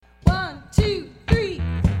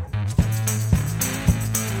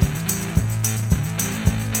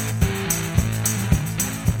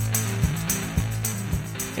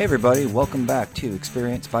Hey everybody, welcome back to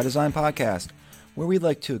Experience by Design podcast, where we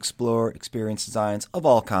like to explore experience designs of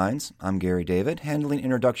all kinds. I'm Gary David, handling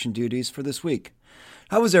introduction duties for this week.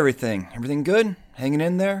 How was everything? Everything good? Hanging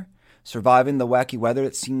in there? Surviving the wacky weather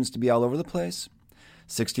that seems to be all over the place?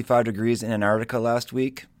 65 degrees in Antarctica last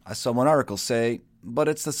week. I saw one article say, but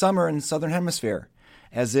it's the summer in the southern hemisphere,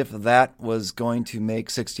 as if that was going to make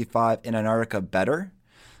 65 in Antarctica better.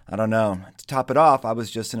 I don't know. To top it off, I was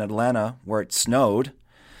just in Atlanta where it snowed.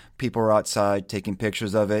 People were outside taking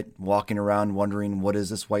pictures of it, walking around wondering what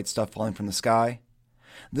is this white stuff falling from the sky.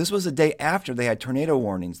 This was a day after they had tornado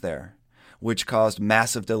warnings there, which caused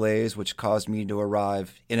massive delays, which caused me to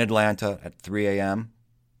arrive in Atlanta at 3 a.m.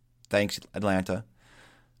 Thanks, Atlanta.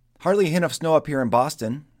 Hardly a hint of snow up here in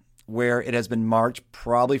Boston, where it has been March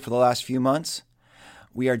probably for the last few months.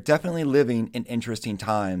 We are definitely living in interesting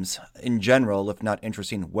times in general, if not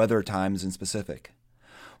interesting weather times in specific.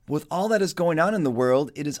 With all that is going on in the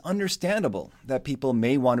world, it is understandable that people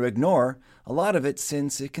may want to ignore a lot of it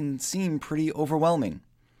since it can seem pretty overwhelming.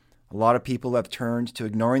 A lot of people have turned to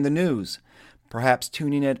ignoring the news, perhaps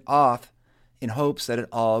tuning it off in hopes that it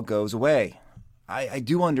all goes away. I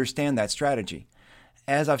do understand that strategy,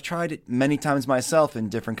 as I've tried it many times myself in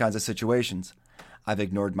different kinds of situations. I've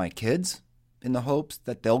ignored my kids in the hopes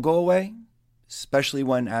that they'll go away, especially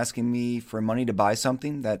when asking me for money to buy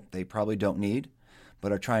something that they probably don't need,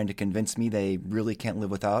 but are trying to convince me they really can't live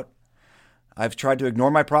without. I've tried to ignore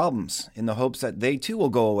my problems in the hopes that they too will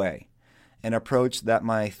go away, an approach that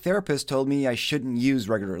my therapist told me I shouldn't use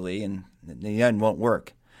regularly and in the end won't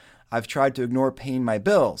work. I've tried to ignore paying my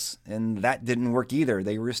bills, and that didn't work either.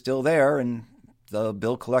 They were still there, and the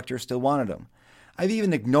bill collector still wanted them. I've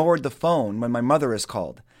even ignored the phone when my mother is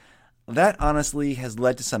called. That honestly has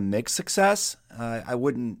led to some mixed success. I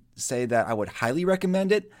wouldn't say that I would highly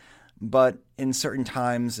recommend it, but in certain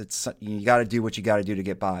times, you got to do what you got to do to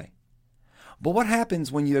get by. But what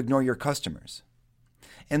happens when you ignore your customers?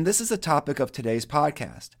 And this is the topic of today's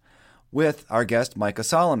podcast with our guest, Micah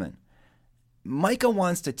Solomon. Micah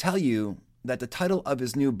wants to tell you that the title of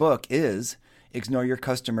his new book is Ignore Your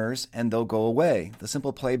Customers and They'll Go Away, the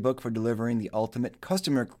simple playbook for delivering the ultimate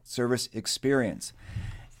customer service experience.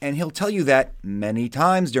 And he'll tell you that many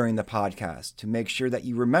times during the podcast to make sure that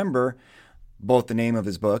you remember both the name of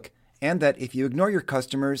his book and that if you ignore your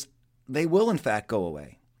customers, they will in fact go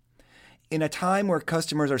away. In a time where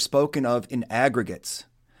customers are spoken of in aggregates,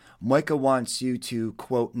 Micah wants you to,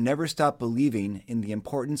 quote, never stop believing in the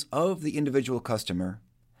importance of the individual customer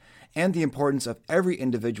and the importance of every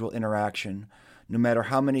individual interaction, no matter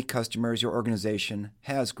how many customers your organization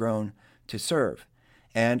has grown to serve.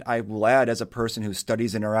 And I will add, as a person who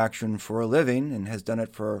studies interaction for a living and has done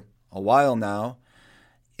it for a while now,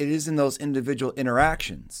 it is in those individual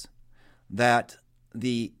interactions that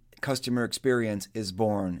the customer experience is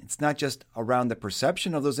born. It's not just around the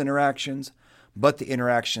perception of those interactions, but the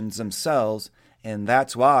interactions themselves. And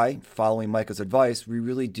that's why, following Micah's advice, we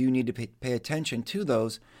really do need to pay attention to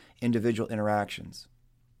those individual interactions.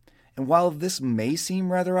 And while this may seem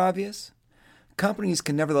rather obvious, companies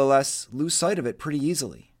can nevertheless lose sight of it pretty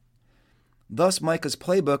easily. Thus, Micah's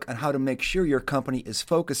playbook on how to make sure your company is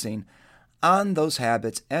focusing on those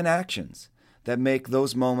habits and actions that make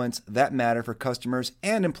those moments that matter for customers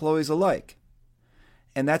and employees alike.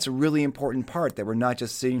 And that's a really important part, that we're not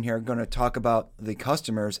just sitting here going to talk about the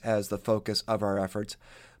customers as the focus of our efforts,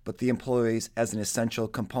 but the employees as an essential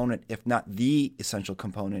component, if not the essential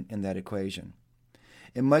component in that equation.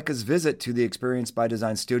 In Micah's visit to the Experience by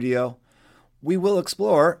Design studio, we will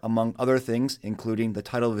explore, among other things, including the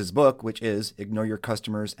title of his book, which is Ignore Your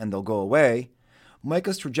Customers and They'll Go Away,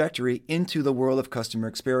 Micah's trajectory into the world of customer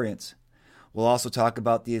experience. We'll also talk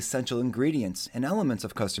about the essential ingredients and elements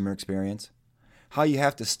of customer experience, how you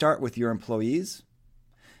have to start with your employees,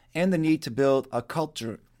 and the need to build a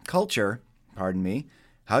culture,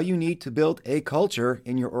 how you need to build a culture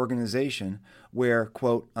in your organization where,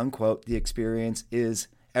 quote, unquote, the experience is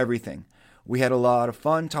everything. We had a lot of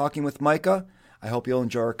fun talking with Micah. I hope you'll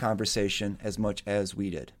enjoy our conversation as much as we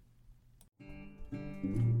did.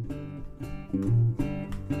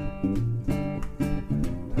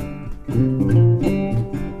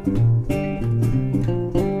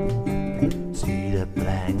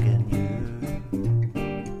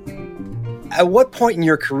 At what point in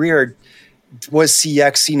your career was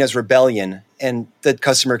CX seen as rebellion, and did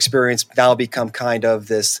customer experience now become kind of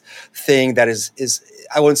this thing that is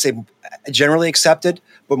I wouldn't say generally accepted,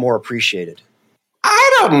 but more appreciated?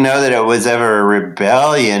 I don't know that it was ever a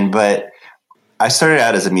rebellion, but I started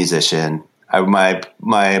out as a musician.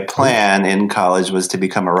 My plan in college was to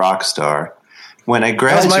become a rock star. when I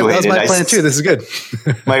That was graduated, my plan too. This is good.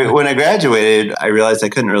 when I graduated, I realized I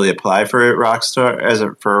couldn't really apply for a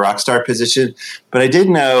Rockstar position, but I did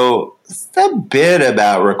know a bit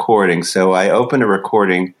about recording. So I opened a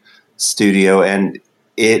recording studio, and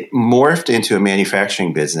it morphed into a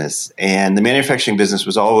manufacturing business. And the manufacturing business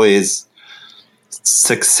was always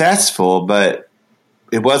successful, but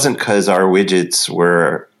it wasn't because our widgets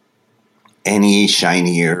were any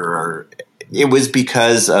shinier, or it was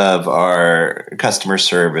because of our customer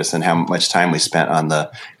service and how much time we spent on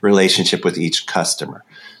the relationship with each customer.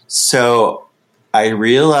 So I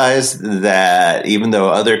realized that even though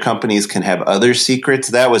other companies can have other secrets,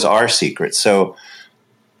 that was our secret. So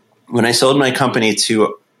when I sold my company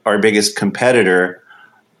to our biggest competitor,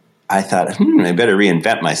 I thought, I better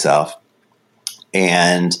reinvent myself.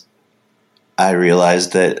 And I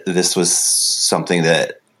realized that this was something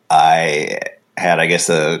that I had, I guess,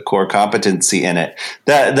 a core competency in it.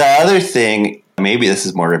 The other thing, maybe this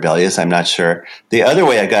is more rebellious, I'm not sure. The other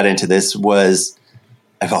way I got into this was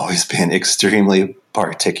I've always been extremely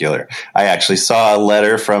particular. I actually saw a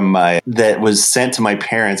letter that was sent to my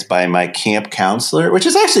parents by my camp counselor, which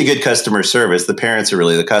is actually good customer service. The parents are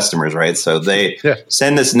really the customers, right? So they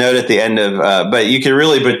send this note at the end of, but you can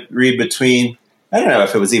really read between, I don't know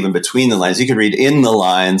if it was even between the lines. You could read in the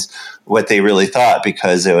lines what they really thought,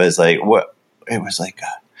 because it was like,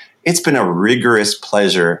 it's been a rigorous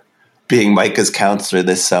pleasure being Micah's counselor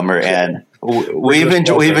this summer. And we've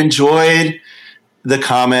enjoyed the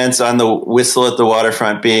comments on the whistle at the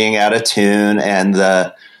waterfront being out of tune, and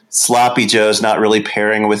the sloppy joes not really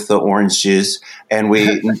pairing with the orange juice. And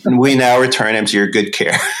we now return him to your good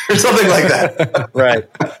care or something like that. Right.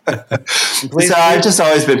 So I've just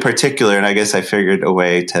always been particular, and I guess I figured a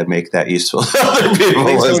way to make that useful to other people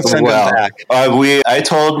as well. I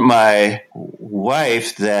told my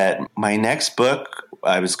wife that my next book,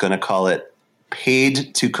 I was going to call it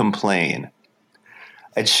Paid to Complain.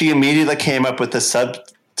 And she immediately came up with the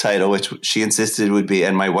subtitle, which she insisted would be,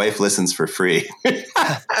 "And My Wife Listens for Free."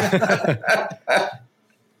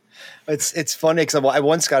 It's funny because I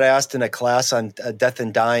once got asked in a class on death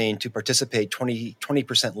and dying to participate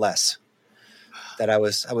 20% less. That I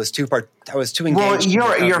was too engaged.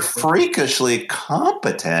 Well, you're freakishly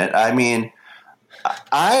competent. I mean,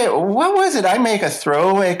 what was it? I make a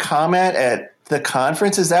throwaway comment at the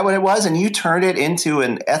conference. Is that what it was? And you turned it into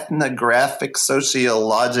an ethnographic,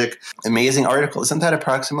 sociologic, amazing article. Isn't that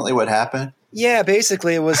approximately what happened? Yeah,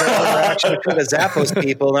 basically it was an interaction between the Zappos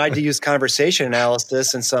people, and I had to use conversation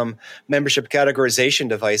analysis and some membership categorization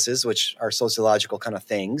devices, which are sociological kind of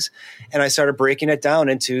things. And I started breaking it down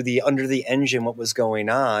into the under the engine, what was going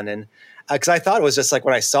on. And because I thought it was just like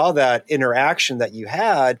when I saw that interaction that you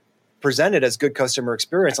had presented as good customer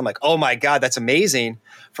experience, I'm like, oh my God, that's amazing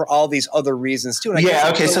for all these other reasons too. And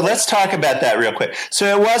so let's talk about that real quick. So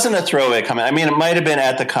it wasn't a throwaway comment. I mean, it might have been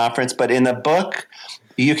at the conference, but in the book,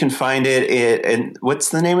 you can find it. And what's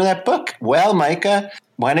the name of that book? Well, Micah,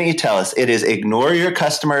 why don't you tell us? It is Ignore Your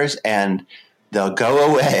Customers and They'll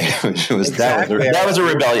Go Away. That was a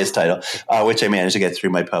rebellious title, which I managed to get through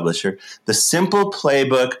my publisher. The Simple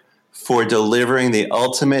Playbook for Delivering the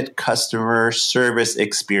Ultimate Customer Service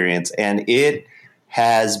Experience. And it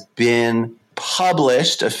has been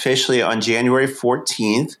published officially on January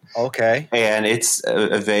 14th. Okay. And it's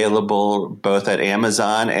available both at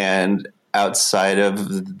Amazon and outside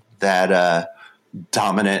of that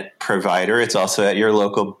dominant provider. It's also at your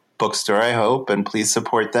local bookstore, I hope, and please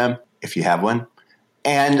support them if you have one.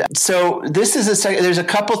 And so this is there's a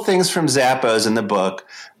couple things from Zappos in the book,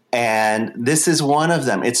 and this is one of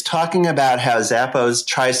them. It's talking about how Zappos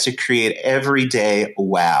tries to create everyday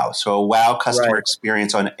wow. So a wow customer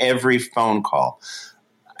experience on every phone call.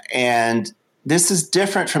 And this is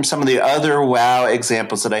different from some of the other wow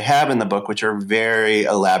examples that I have in the book, which are very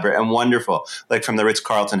elaborate and wonderful, like from the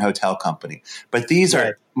Ritz-Carlton Hotel Company. But these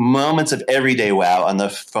are moments of everyday wow on the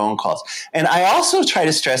phone calls. And I also try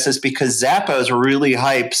to stress this because Zappos really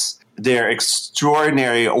hypes their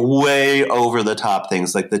extraordinary, way over the top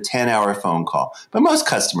things like the 10-hour phone call. But most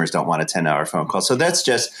customers don't want a 10-hour phone call. So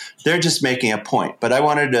they're just making a point. But I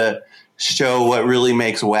wanted to show what really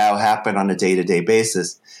makes wow happen on a day-to-day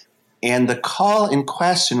basis. And the call in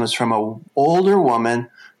question was from an older woman.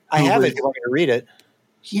 I have it. You want me to read it?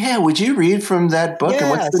 Yeah. Would you read from that book? Yes. And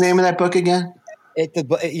what's the name of that book again?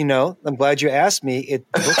 I'm glad you asked me.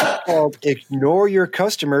 The book is called Ignore Your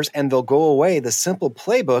Customers and They'll Go Away, the Simple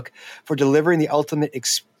Playbook for Delivering the Ultimate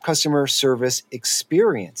Customer Service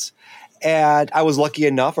Experience. And I was lucky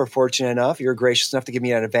enough or fortunate enough, you're gracious enough to give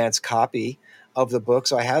me an advance copy of the book.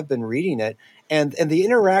 So I have been reading it. And the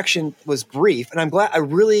interaction was brief. And I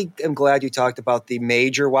really am glad you talked about the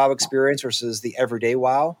major wow experience versus the everyday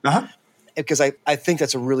wow. Uh-huh. Because I think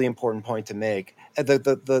that's a really important point to make.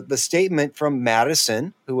 The statement from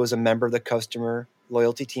Madison, who was a member of the customer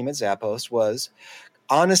loyalty team at Zappos, was,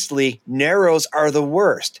 honestly, narrows are the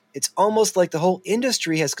worst. It's almost like the whole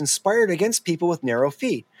industry has conspired against people with narrow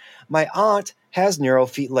feet. My aunt has narrow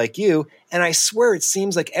feet like you, and I swear it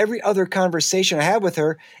seems like every other conversation I have with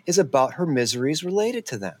her is about her miseries related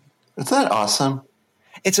to them. Isn't that awesome?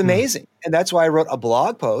 It's amazing. And that's why I wrote a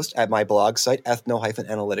blog post at my blog site,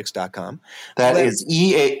 ethno-analytics.com. That is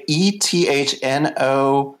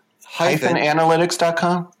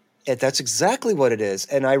ethno-analytics.com? That's exactly what it is.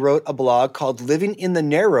 And I wrote a blog called Living in the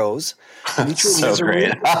Narrows, Mutual So Misery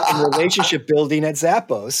great. and Relationship Building at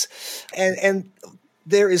Zappos. And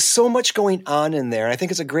there is so much going on in there. And I think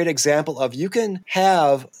it's a great example of you can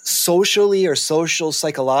have socially or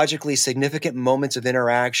psychologically significant moments of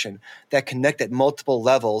interaction that connect at multiple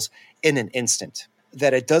levels in an instant.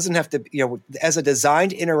 That it doesn't have to, as a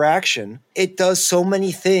designed interaction, it does so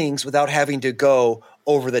many things without having to go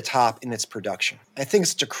over the top in its production. I think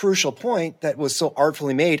it's such a crucial point that was so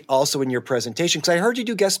artfully made also in your presentation, because I heard you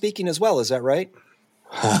do guest speaking as well. Is that right?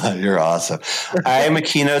 You're awesome. I am a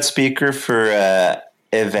keynote speaker for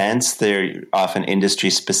events. They're often industry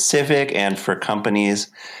specific, and for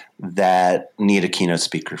companies that need a keynote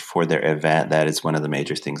speaker for their event. That is one of the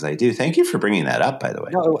major things I do. Thank you for bringing that up, by the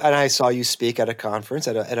way. No, and I saw you speak at a conference,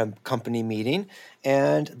 at a company meeting,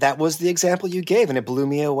 and that was the example you gave, and it blew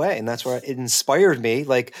me away. And that's where it inspired me,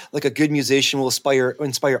 like a good musician will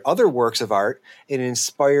inspire other works of art. It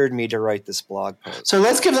inspired me to write this blog post. So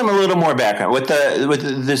let's give them a little more background. With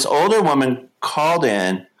this older woman called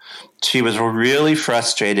in. She was really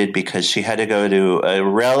frustrated because she had to go to a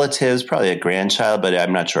relative's, probably a grandchild, but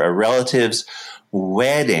I'm not sure, a relative's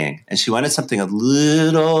wedding. And she wanted something a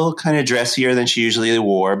little kind of dressier than she usually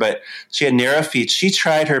wore, but she had narrow feet. She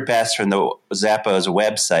tried her best from the Zappos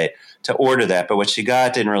website to order that, but what she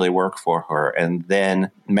got didn't really work for her. And then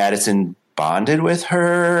Madison bonded with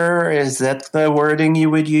her. Is that the wording you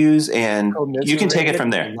would use? And you can take it from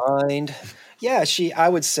there. Yeah, I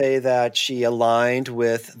would say that she aligned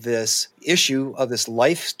with this issue of this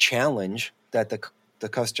life challenge that the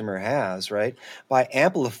customer has, right? By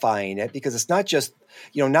amplifying it, because it's not just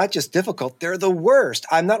difficult, they're the worst.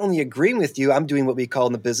 I'm not only agreeing with you, I'm doing what we call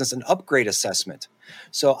in the business an upgrade assessment.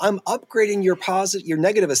 So I'm upgrading your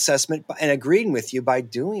negative assessment and agreeing with you by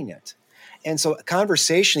doing it. And so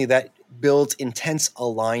conversationally, that builds intense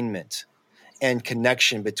alignment and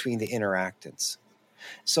connection between the interactants.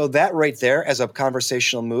 So that right there as a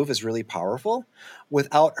conversational move is really powerful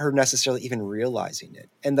without her necessarily even realizing it.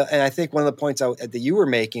 And I think one of the points that you were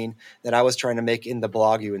making that I was trying to make in the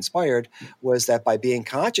blog you inspired was that by being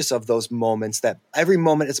conscious of those moments, that every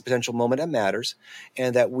moment is a potential moment that matters,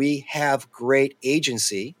 and that we have great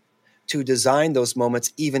agency to design those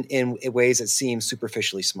moments even in ways that seem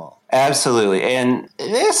superficially small. Absolutely. And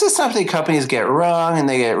this is something companies get wrong and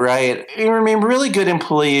they get right. I mean, really good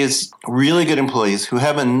employees who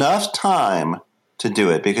have enough time to do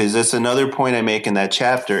it, because that's another point I make in that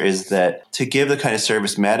chapter, is that to give the kind of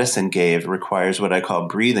service Madison gave requires what I call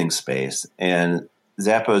breathing space. And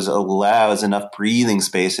Zappos allows enough breathing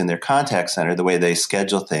space in their contact center, the way they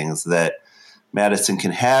schedule things, that Madison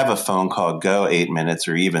can have a phone call go 8 minutes,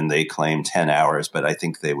 or even they claim 10 hours, but I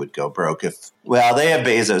think they would go broke they have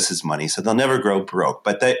Bezos's money, so they'll never go broke.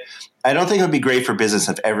 But I don't think it would be great for business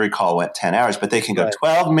if every call went 10 hours, but they can go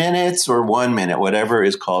 12 minutes or 1 minute, whatever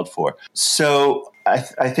is called for. So I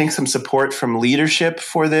think some support from leadership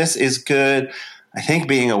for this is good. I think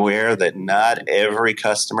being aware that not every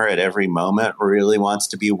customer at every moment really wants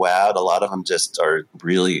to be wowed. A lot of them just are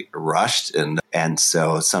really rushed. And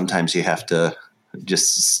so sometimes you have to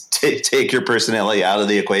just take your personality out of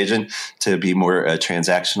the equation to be more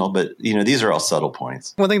transactional. But, these are all subtle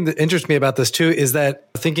points. One thing that interests me about this too is that,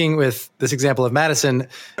 thinking with this example of Madison,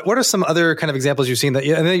 what are some other kind of examples you've seen that,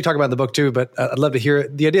 and then you talk about in the book too, but I'd love to hear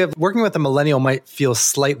it. The idea of working with a millennial might feel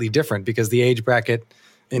slightly different because the age bracket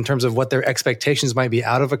in terms of what their expectations might be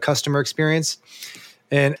out of a customer experience.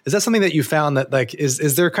 And is that something that you found that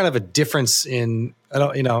is there kind of a difference in,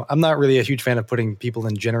 I'm not really a huge fan of putting people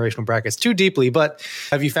in generational brackets too deeply, but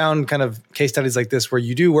have you found kind of case studies like this where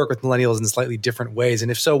you do work with millennials in slightly different ways? And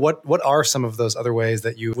if so, what are some of those other ways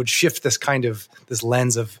that you would shift this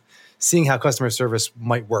lens of seeing how customer service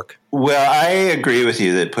might work? Well, I agree with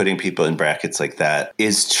you that putting people in brackets like that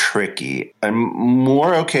is tricky. I'm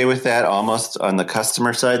more okay with that almost on the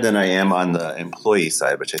customer side than I am on the employee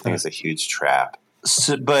side, which I think is a huge trap.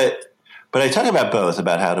 So, but I talk about both,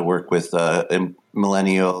 about how to work with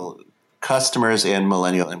millennial customers and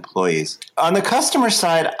millennial employees. On the customer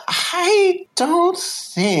side, I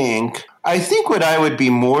think what I would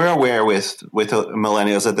be more aware with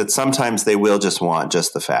millennials is that sometimes they will just want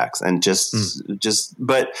just the facts and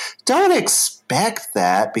but don't expect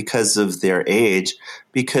that because of their age,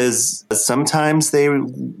 because sometimes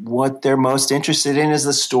what they're most interested in is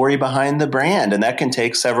the story behind the brand, and that can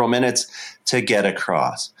take several minutes to get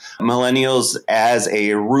across. Millennials, as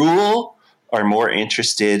a rule, are more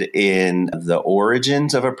interested in the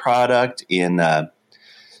origins of a product, in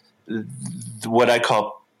what I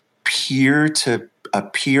call peer-to-peer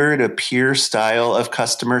style of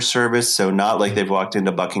customer service. So not like they've walked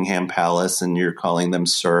into Buckingham Palace and you're calling them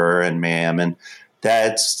sir and ma'am, and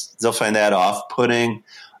they'll find that off-putting.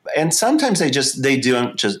 And sometimes they just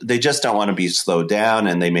don't want to be slowed down,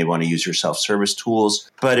 and they may want to use your self-service tools.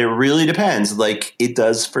 But it really depends. Like it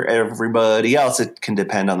does for everybody else. It can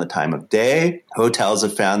depend on the time of day. Hotels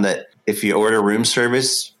have found that if you order room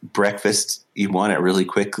service, breakfast, you want it really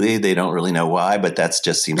quickly. They don't really know why, but that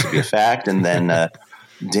just seems to be a fact. And then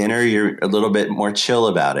dinner, you're a little bit more chill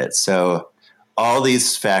about it. So all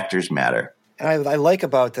these factors matter. And I like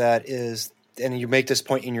about that is, and you make this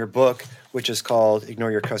point in your book, which is called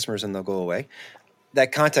Ignore Your Customers and They'll Go Away,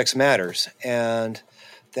 that context matters, and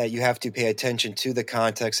that you have to pay attention to the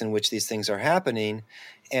context in which these things are happening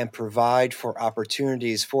and provide for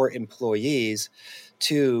opportunities for employees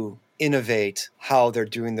to innovate how they're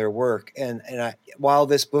doing their work. And while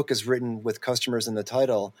this book is written with customers in the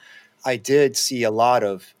title, I did see a lot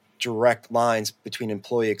of direct lines between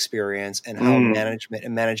employee experience and how management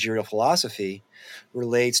and managerial philosophy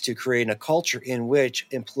relates to creating a culture in which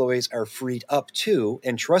employees are freed up to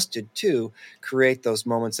and trusted to create those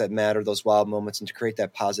moments that matter, those wild moments, and to create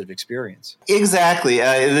that positive experience. Exactly.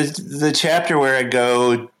 The chapter where I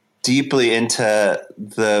go deeply into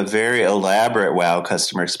the very elaborate wow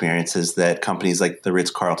customer experiences that companies like the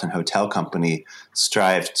Ritz-Carlton Hotel Company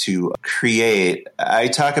strive to create. I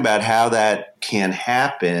talk about how that can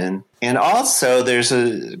happen. And also there's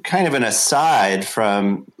a kind of an aside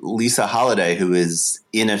from Lisa Holiday, who is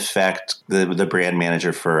in effect the brand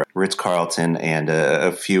manager for Ritz-Carlton and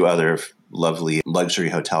a few other lovely luxury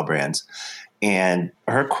hotel brands. And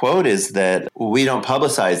her quote is that we don't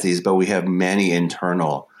publicize these, but we have many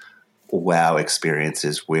internal wow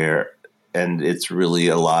experiences and it's really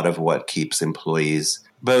a lot of what keeps employees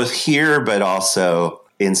both here but also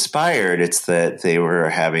inspired. It's that they were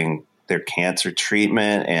having their cancer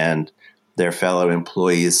treatment and their fellow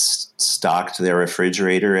employees stocked their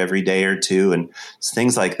refrigerator every day or two and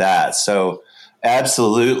things like that. So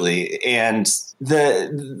absolutely. And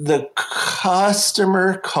the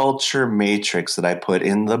customer culture matrix that I put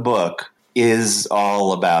in the book is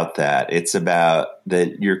all about that. It's about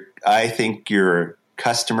that I think your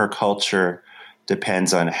customer culture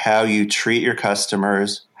depends on how you treat your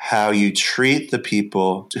customers, how you treat the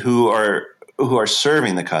people who are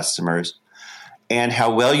serving the customers, and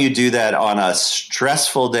how well you do that on a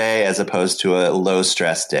stressful day as opposed to a low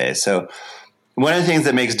stress day. So one of the things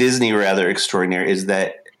that makes Disney rather extraordinary is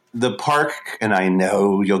that the park, and I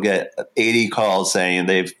know you'll get 80 calls saying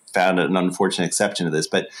they've found an unfortunate exception to this,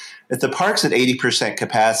 but if the park's at 80%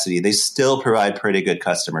 capacity, they still provide pretty good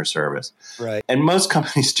customer service. Right. And most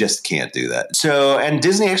companies just can't do that. So, and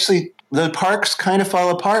Disney actually, the parks kind of fall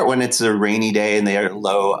apart when it's a rainy day and they are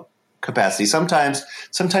low capacity. Sometimes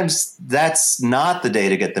that's not the day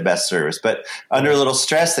to get the best service, but under a little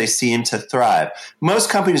stress, they seem to thrive. Most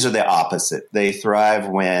companies are the opposite. They thrive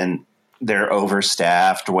when they're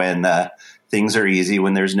overstaffed, when things are easy,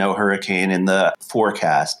 when there's no hurricane in the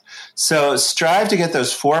forecast. So strive to get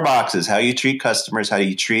those 4 boxes: how you treat customers, how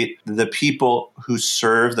you treat the people who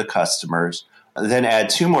serve the customers. Then add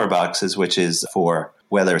 2 more boxes, which is for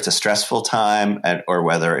whether it's a stressful time or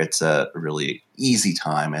whether it's a really easy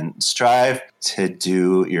time, and strive to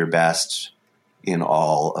do your best in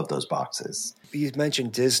all of those boxes. You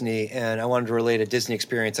mentioned Disney, and I wanted to relate a Disney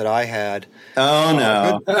experience that I had. Oh,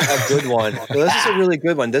 no. A good one. Well, this is a really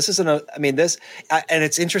good one. This isn't and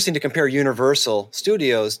it's interesting to compare Universal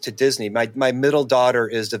Studios to Disney. My middle daughter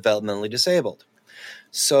is developmentally disabled.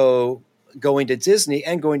 So going to Disney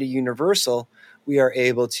and going to Universal, we are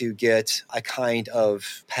able to get a kind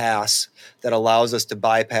of pass that allows us to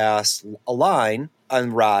bypass a line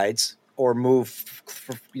on rides or move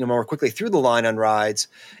more quickly through the line on rides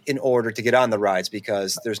in order to get on the rides,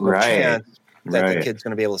 because there's no chance that the kid's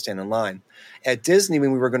going to be able to stand in line. At Disney,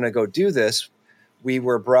 when we were going to go do this, we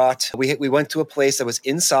went to a place that was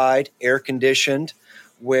inside, air conditioned,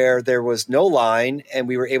 where there was no line, and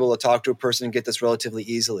we were able to talk to a person and get this relatively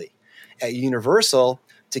easily. At Universal,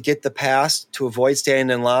 to get the pass to avoid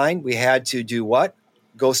standing in line, we had to do what?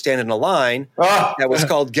 go stand in a line that was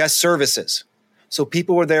called guest services. So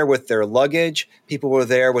people were there with their luggage. People were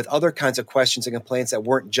there with other kinds of questions and complaints that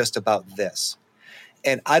weren't just about this.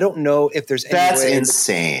 And I don't know if there's any That's way.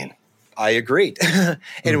 insane. I agreed. And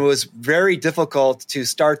it was very difficult to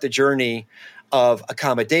start the journey of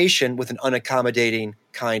accommodation with an unaccommodating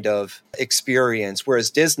kind of experience. Whereas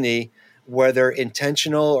Disney, whether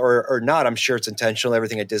intentional or not, I'm sure it's intentional.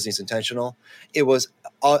 Everything at Disney is intentional. It was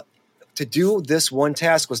to do this one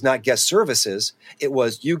task was not guest services. It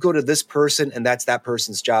was you go to this person and that's that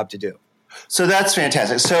person's job to do. So that's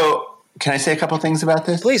fantastic. So can I say a couple things about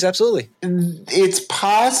this? Please, absolutely. It's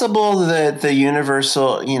possible that the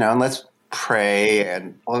Universal, and let's pray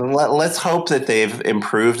and let's hope that they've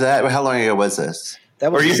improved that. How long ago was this?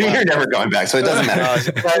 That was you're never going back, so it doesn't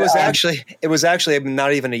matter. It was actually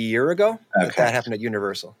not even a year ago that happened at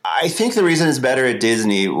Universal. I think the reason it's better at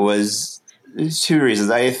Disney was two reasons.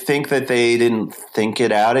 I think that they didn't think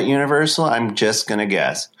it out at Universal. I'm just going to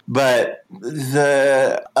guess. But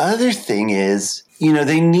the other thing is,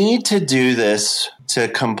 they need to do this to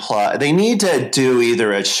comply. They need to do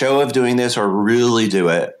either a show of doing this or really do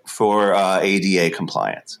it for ADA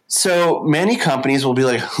compliance. So many companies will be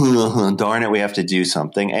like, darn it, we have to do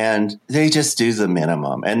something. And they just do the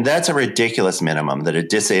minimum. And that's a ridiculous minimum that a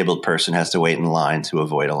disabled person has to wait in line to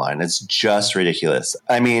avoid a line. It's just ridiculous.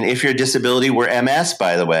 I mean, if your disability were MS,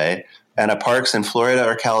 by the way, and a parks in Florida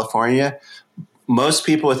or California, most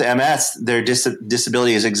people with MS, their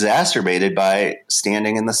disability is exacerbated by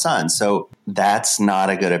standing in the sun. So that's not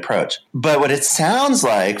a good approach. But what it sounds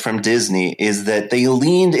like from Disney is that they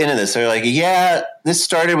leaned into this. They're like, yeah, this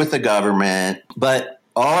started with the government, but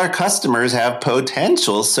all our customers have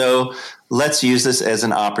potential. So let's use this as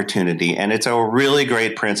an opportunity. And it's a really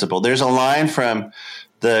great principle. There's a line from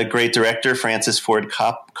the great director, Francis Ford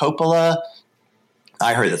Coppola.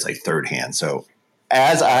 I heard that's like third hand. So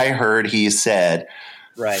as I heard, he said,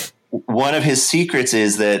 right, one of his secrets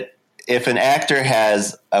is that if an actor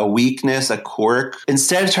has a weakness, a quirk,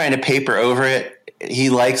 instead of trying to paper over it, he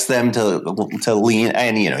likes them to lean,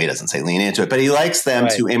 and he doesn't say lean into it, but he likes them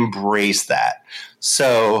to embrace that.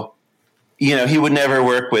 So, he would never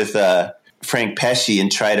work with Frank Pesci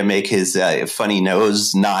and try to make his funny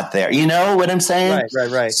nose not there. You know what I'm saying?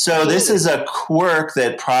 Right. So this is a quirk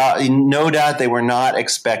that no doubt they were not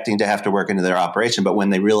expecting to have to work into their operation, but when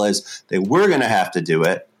they realized they were going to have to do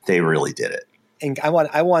it, they really did it. And I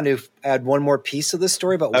want to add one more piece to this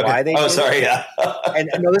story about why they did sorry, it. yeah. And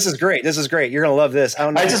no, this is great. You're going to love this.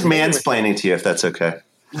 I just mansplaining to you, if that's okay.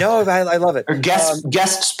 No, I love it. Or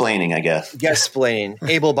guest-splaining, I guess. Guest-splaining,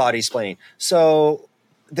 able-body splaining. So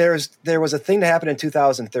there was a thing that happened in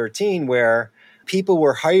 2013 where people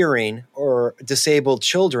were hiring or disabled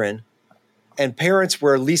children, and parents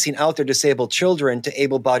were leasing out their disabled children to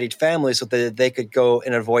able-bodied families so that they could go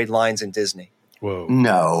and avoid lines in Disney. Whoa.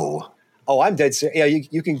 No. Oh, I'm dead serious. Yeah,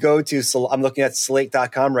 you can go to, I'm looking at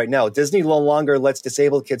slate.com right now. Disney no longer lets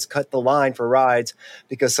disabled kids cut the line for rides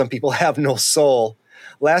because some people have no soul.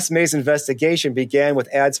 Last May's investigation began with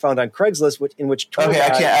ads found on Craigslist in which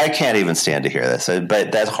I can't even stand to hear this,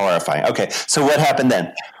 but that's horrifying. Okay, so what happened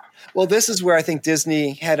then? Well, this is where I think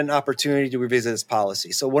Disney had an opportunity to revisit its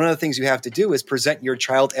policy. So one of the things you have to do is present your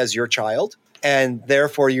child as your child, and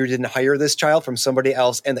therefore you didn't hire this child from somebody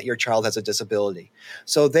else and that your child has a disability.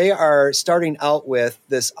 So they are starting out with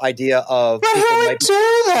this idea of— But who would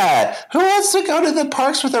do that? Who wants to go to the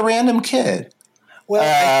parks with a random kid?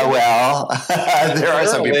 Well, there are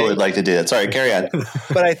some people who would like to do that. Sorry, carry on.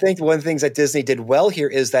 But I think one of the things that Disney did well here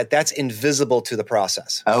is that that's invisible to the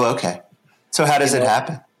process. Oh, okay. So how does it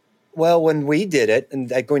happen? Well, when we did it, and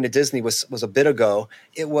going to Disney was a bit ago,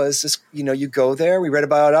 it was just, you go there. We read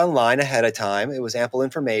about it online ahead of time. It was ample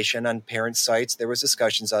information on parent sites. There was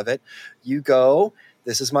discussions of it. You go,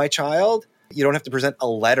 this is my child. You don't have to present a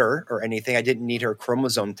letter or anything. I didn't need her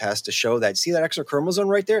chromosome test to show that. See that extra chromosome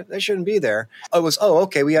right there? That shouldn't be there. It was,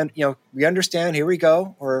 okay, we understand. Here we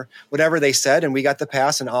go, or whatever they said, and we got the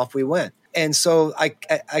pass, and off we went. And so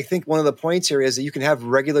I think one of the points here is that you can have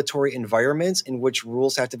regulatory environments in which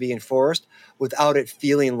rules have to be enforced without it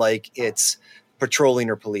feeling like it's patrolling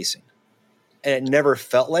or policing. And it never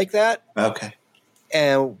felt like that. Okay.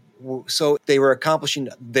 And so they were accomplishing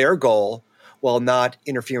their goal while not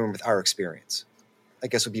interfering with our experience, I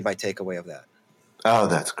guess would be my takeaway of that. Oh,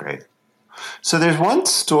 that's great. So there's one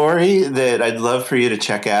story that I'd love for you to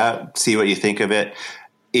check out, see what you think of it,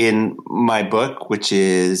 in my book, which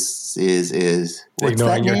is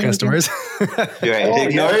ignoring your customers. Right.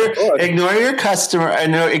 Ignore your customer.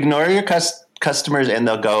 Ignore your customers, and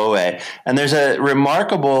they'll go away. And there's a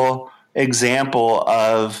remarkable example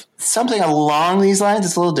of something along these lines.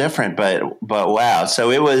 It's a little different, but wow.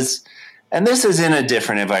 So it was, and this is in a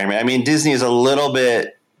different environment. I mean, Disney is a little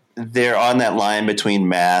bit, they're on that line between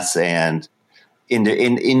mass and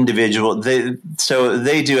individual. So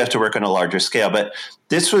they do have to work on a larger scale. But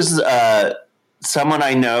this was someone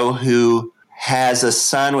I know who has a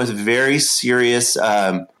son with very serious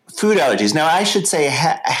food allergies. Now, I should say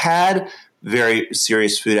had very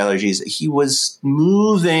serious food allergies. He was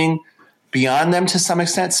moving beyond them to some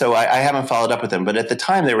extent, so I haven't followed up with them. But at the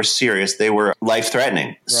time, they were serious. They were life-threatening.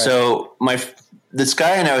 Right. So this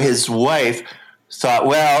guy I know, his wife thought,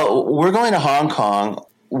 well, we're going to Hong Kong.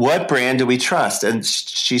 What brand do we trust? And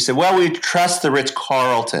she said, well, we trust the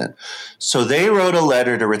Ritz-Carlton. So they wrote a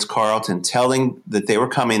letter to Ritz-Carlton telling that they were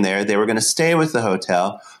coming there. They were going to stay with the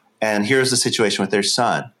hotel. And here's the situation with their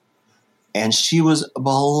son. And she was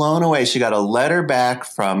blown away. She got a letter back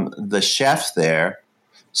from the chef there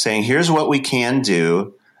saying, here's what we can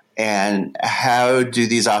do. And how do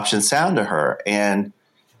these options sound to her? And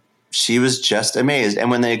she was just amazed. And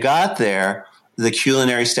when they got there, the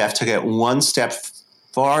culinary staff took it one step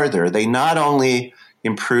farther. They not only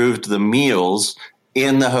improved the meals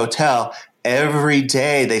in the hotel, every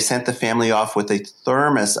day they sent the family off with a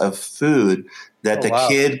thermos of food that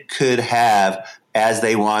kid could have as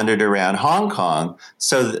they wandered around Hong Kong.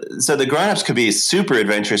 So the grown-ups could be super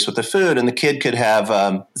adventurous with the food, and the kid could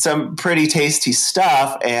have some pretty tasty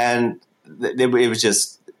stuff, and it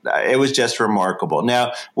was just remarkable.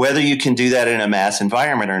 Now, whether you can do that in a mass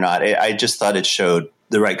environment or not, I just thought it showed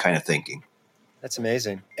the right kind of thinking. That's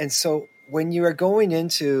amazing. And so when you are going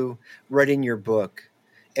into writing your book,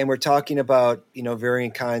 and we're talking about, varying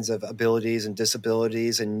kinds of abilities and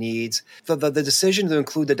disabilities and needs, the decision to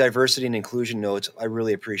include the diversity and inclusion notes, I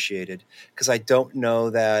really appreciated, because I don't know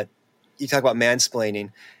that you talk about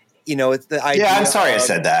mansplaining, it's the idea. Yeah, I'm sorry I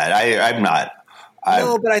said that. I'm not.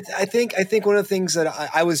 No, but I think one of the things that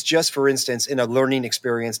I was just, for instance, in a learning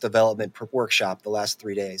experience development workshop the last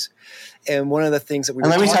 3 days. And one of the things that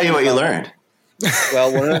let me tell you what you learned.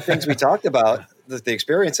 Well, one of the things we talked about, the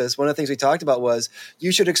experiences, one of the things we talked about was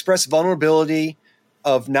you should express vulnerability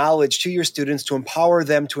of knowledge to your students to empower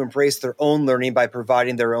them to embrace their own learning by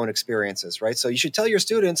providing their own experiences, right? So you should tell your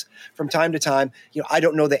students from time to time, I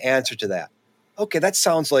don't know the answer to that. Okay, that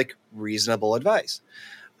sounds like reasonable advice.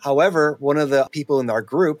 However, one of the people in our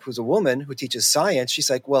group, who's a woman who teaches science, she's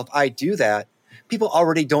like, well, if I do that, people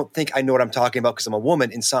already don't think I know what I'm talking about because I'm a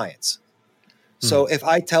woman in science. So if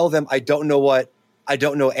I tell them I don't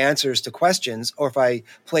know answers to questions, or if I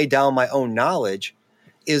play down my own knowledge,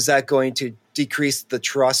 is that going to decrease the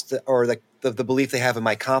trust or the belief they have in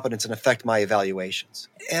my competence and affect my evaluations?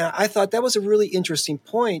 And I thought that was a really interesting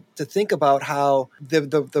point to think about, how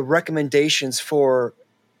the recommendations for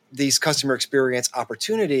these customer experience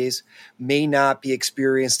opportunities may not be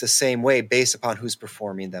experienced the same way based upon who's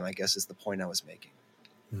performing them, I guess is the point I was making.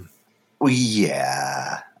 Well,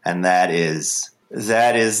 yeah. And that is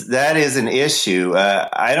an issue.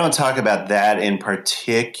 I don't talk about that in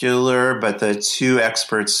particular, but the two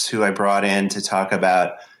experts who I brought in to talk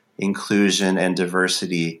about inclusion and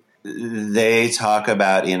diversity, they talk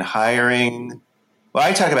about in hiring. Well,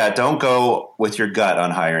 I talk about don't go with your gut on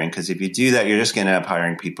hiring, because if you do that, you're just going to end up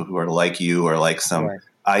hiring people who are like you or like some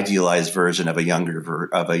idealized version of a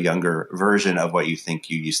younger version of what you think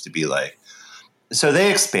you used to be like. So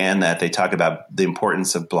they expand that. They talk about the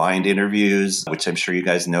importance of blind interviews, which I'm sure you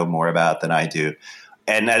guys know more about than I do.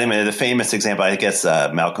 And I mean, the famous example, I guess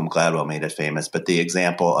Malcolm Gladwell made it famous, but the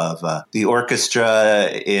example of the orchestra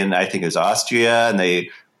in, I think it was Austria, and they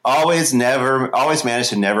always managed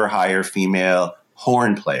to never hire female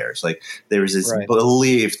horn players. Like there was this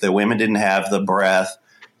belief that women didn't have the breath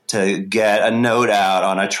to get a note out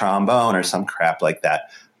on a trombone or some crap like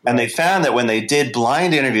that. And they found that when they did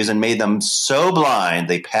blind interviews and made them so blind,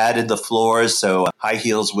 they padded the floors so high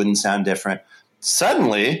heels wouldn't sound different.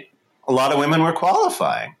 Suddenly, a lot of women were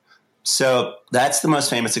qualifying. So that's the most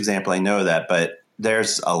famous example I know of that, but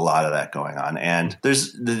there's a lot of that going on. And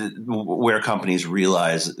there's where companies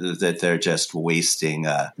realize that they're just wasting.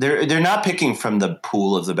 They're not picking from the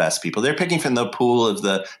pool of the best people. They're picking from the pool of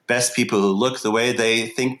the best people who look the way they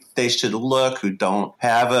think they should look, who don't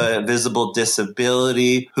have a visible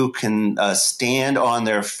disability, who can stand on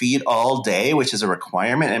their feet all day, which is a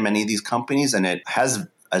requirement in many of these companies. And it has,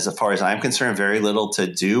 as far as I'm concerned, very little to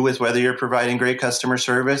do with whether you're providing great customer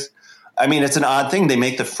service. I mean, it's an odd thing. They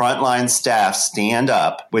make the frontline staff stand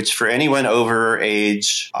up, which for anyone over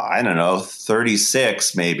age,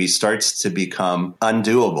 36 maybe, starts to become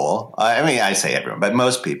undoable. I mean, I say everyone, but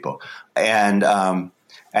most people. And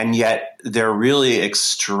And yet they're really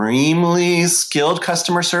extremely skilled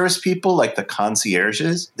customer service people, like the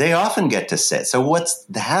concierges. They often get to sit. So what's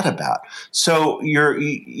that about? So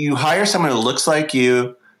you hire someone who looks like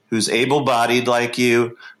you, who's able-bodied like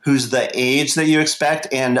you, who's the age that you expect.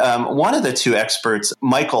 And one of the two experts,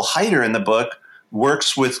 Michael Heider in the book,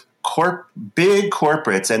 works with big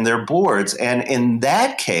corporates and their boards. And in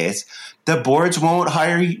that case, the boards won't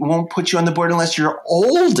put you on the board unless you're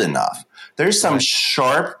old enough. There's some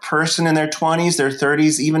sharp person in their 20s, their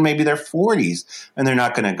 30s, even maybe their 40s, and they're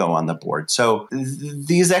not going to go on the board. So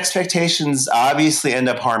these expectations obviously end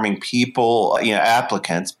up harming people,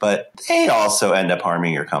 applicants, but they also end up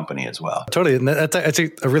harming your company as well. Totally. And that's a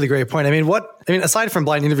really great point. Aside from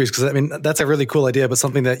blind interviews, because that's a really cool idea, but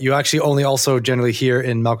something that you actually only also generally hear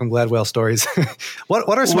in Malcolm Gladwell stories. What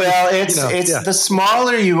are some? Well, it's the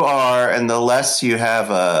smaller you are and the less you have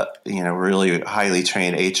a really highly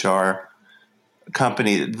trained HR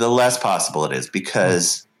company, the less possible it is,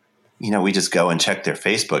 because we just go and check their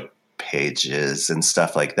Facebook pages and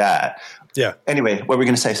stuff like that. Yeah. Anyway, what were we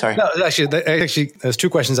going to say? Sorry. No, actually, there's two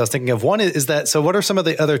questions I was thinking of. One is that, so what are some of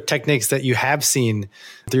the other techniques that you have seen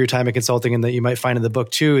through your time in consulting and that you might find in the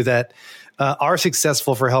book too, that are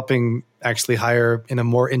successful for helping actually hire in a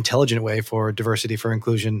more intelligent way for diversity, for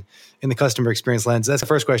inclusion in the customer experience lens? That's the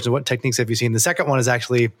first question. What techniques have you seen? The second one is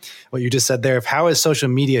actually what you just said there, of how is social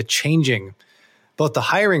media changing both the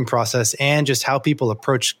hiring process and just how people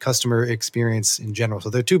approach customer experience in general?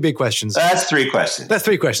 So they're two big questions. That's three questions. That's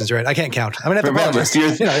three questions, right? I can't count. I'm going to have to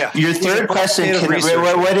apologize. Your third question,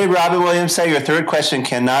 what did Robin Williams say? Your third question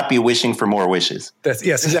cannot be wishing for more wishes.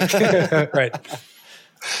 Yes, exactly. Right.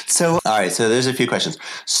 So, all right. So there's a few questions.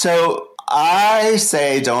 So I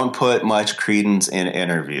say don't put much credence in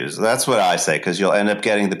interviews. That's what I say, because you'll end up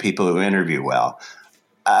getting the people who interview well.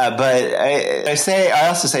 But I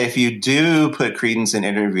also say if you do put credence in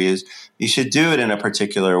interviews, you should do it in a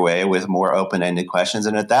particular way with more open-ended questions.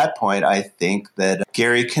 And at that point, I think that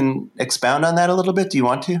Gary can expound on that a little bit. Do you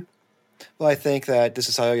want to? Well, I think that this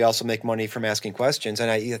is how you also make money from asking questions.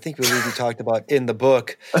 And I think we talked about in the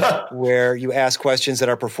book where you ask questions that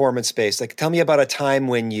are performance-based. Like, tell me about a time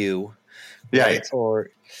when you, right?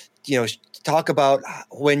 Or, talk about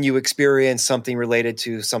when you experience something related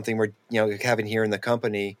to something we're having here in the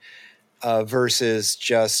company versus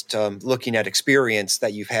just looking at experience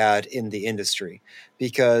that you've had in the industry.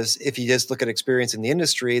 Because if you just look at experience in the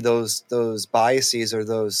industry, those biases or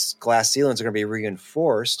those glass ceilings are going to be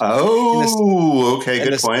reinforced. Oh, okay,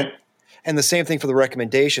 good point. And the same thing for the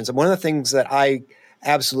recommendations. And one of the things that I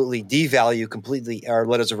absolutely devalue completely are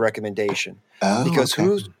letters of recommendation. Because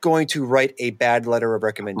who's going to write a bad letter of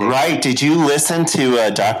recommendation? Right. Did you listen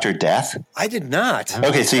to Dr. Death? I did not.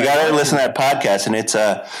 Okay, so you got to listen to that podcast, and it's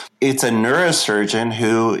a neurosurgeon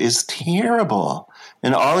who is terrible,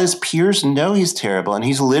 and all his peers know he's terrible, and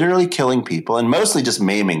he's literally killing people, and mostly just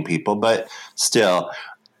maiming people, but still.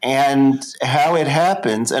 And how it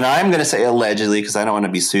happens, and I'm going to say allegedly because I don't want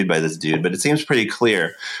to be sued by this dude, but it seems pretty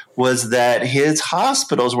clear, was that his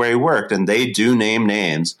hospitals where he worked, and they do name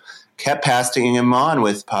names, kept passing him on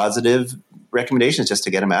with positive recommendations just to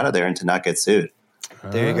get him out of there and to not get sued.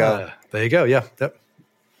 There you go. There you go. Yeah. Yep.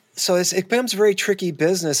 So it becomes a very tricky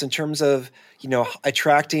business in terms of,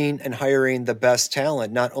 attracting and hiring the best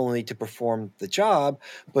talent, not only to perform the job,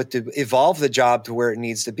 but to evolve the job to where it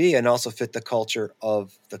needs to be and also fit the culture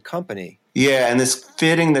of the company. Yeah, and this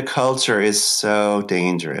fitting the culture is so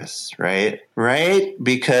dangerous, right? Right?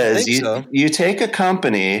 Because you take a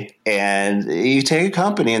company and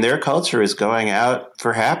their culture is going out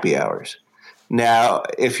for happy hours. Now,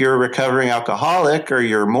 if you're a recovering alcoholic or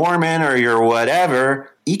you're Mormon or you're whatever,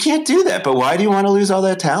 you can't do that. But why do you want to lose all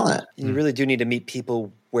that talent? You really do need to meet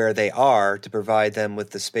people where they are to provide them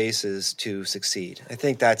with the spaces to succeed. I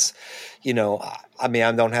think that's, I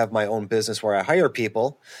don't have my own business where I hire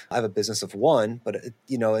people. I have a business of one, but,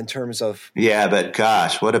 in terms of... Yeah, but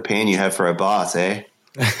gosh, what a pain you have for a boss, eh?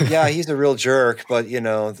 Yeah, he's a real jerk, but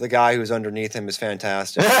the guy who's underneath him is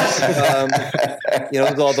fantastic.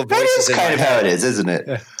 With all the voices. That is kind of how it is, isn't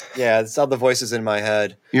it? Yeah, it's all the voices in my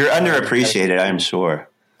head. You're underappreciated, I'm sure.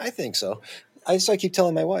 I think so. I keep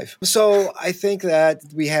telling my wife. So I think that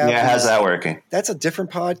we have. Yeah, how's that working? That's a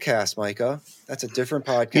different podcast, Micah. That's a different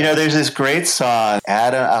podcast. There's this great song.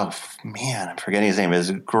 I'm forgetting his name. He's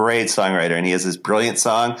a great songwriter, and he has this brilliant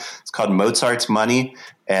song. It's called Mozart's Money.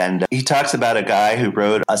 And he talks about a guy who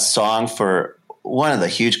wrote a song for one of the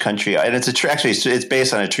huge country, and it's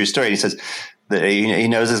based on a true story. He says that he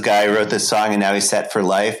knows this guy who wrote this song, and now he's set for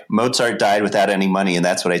life. Mozart died without any money, and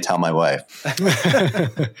that's what I tell my wife.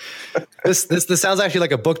 This sounds actually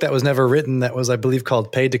like a book that was never written. That was, I believe,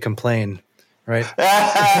 called "Paid to Complain." right?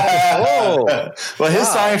 Whoa. Well, his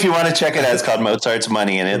song, if you want to check it out, it's called Mozart's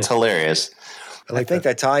Money, and it's hilarious. I think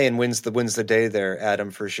that tie-in wins the day there,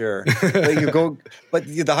 Adam, for sure. But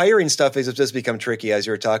the hiring stuff has just become tricky, as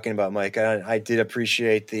you were talking about, Mike. I did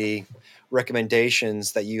appreciate the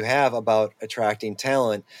recommendations that you have about attracting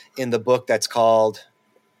talent in the book that's called.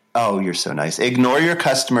 Oh, you're so nice. Ignore your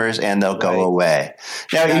customers and they'll go away.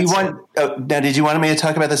 Now, did you want me to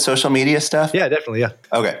talk about the social media stuff? Yeah, definitely. Yeah.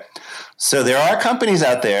 Okay. So there are companies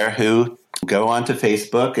out there who go onto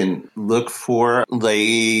Facebook and look for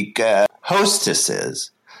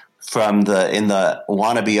hostesses in the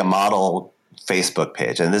wanna be a model Facebook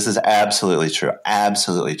page. And this is absolutely true.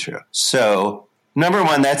 Absolutely true. So number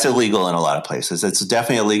one, that's illegal in a lot of places. It's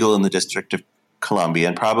definitely illegal in the District of Columbia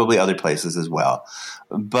and probably other places as well.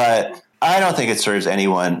 But I don't think it serves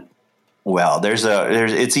anyone well.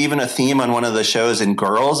 It's even a theme on one of the shows in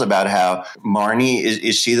Girls about how Marnie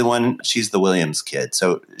is she the one? She's the Williams kid.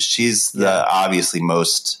 So she's the obviously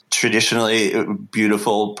most traditionally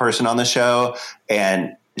beautiful person on the show.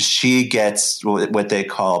 And she gets what they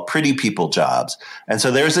call pretty people jobs. And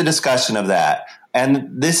so there's a discussion of that. And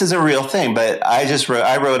this is a real thing, but I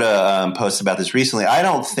wrote a post about this recently. I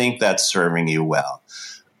don't think that's serving you well.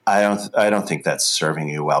 I don't think that's serving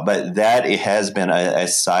you well, but it has been a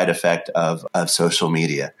side effect of social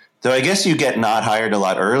media. Though I guess you get not hired a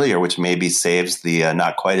lot earlier, which maybe saves the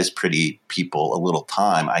not quite as pretty people a little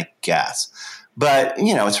time, I guess. But,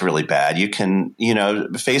 it's really bad. You can,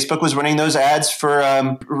 Facebook was running those ads for,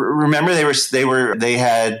 remember they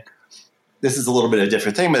had, this is a little bit of a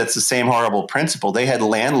different thing, but it's the same horrible principle. They had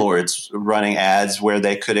landlords running ads where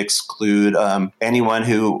they could exclude anyone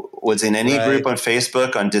who was in any group on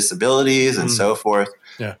Facebook on disabilities and so forth.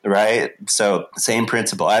 Yeah. Right. So same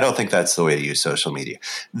principle. I don't think that's the way to use social media.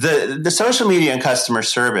 The social media and customer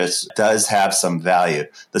service does have some value.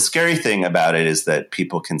 The scary thing about it is that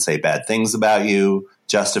people can say bad things about you,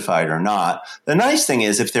 justified or not. The nice thing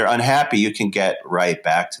is if they're unhappy, you can get right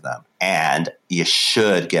back to them. And you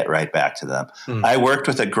should get right back to them. I worked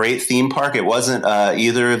with a great theme park. It wasn't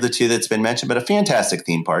either of the two that's been mentioned, but a fantastic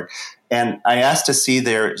theme park. And I asked to see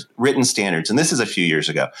their written standards. And this is a few years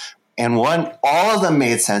ago. And all of them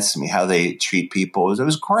made sense to me, how they treat people. It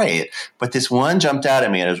was great. But this one jumped out at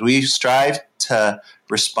me. And as we strive to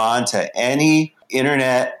respond to any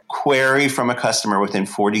internet query from a customer within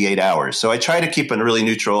 48 hours. So I try to keep a really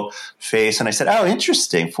neutral face. And I said, oh,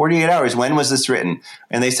 interesting. 48 hours. When was this written?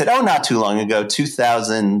 And they said, oh, not too long ago,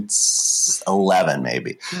 2011,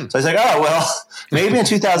 maybe. So I was like, oh, well, maybe in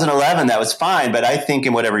 2011, that was fine. But I think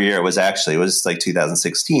in whatever year it was like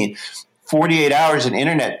 2016. 48 hours in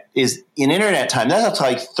internet time. That's up to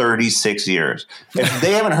like 36 years. If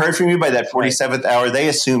they haven't heard from you by that 47th hour, they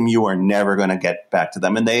assume you are never going to get back to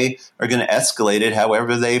them, and they are going to escalate it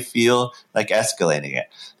however they feel like escalating it.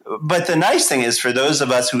 But the nice thing is for those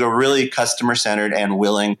of us who are really customer centered and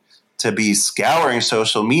willing to be scouring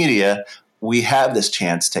social media, we have this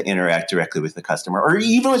chance to interact directly with the customer, or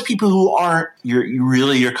even with people who aren't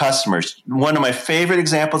your customers. One of my favorite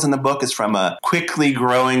examples in the book is from a quickly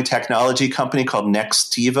growing technology company called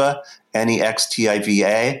Nextiva,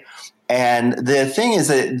 Nextiva. And the thing is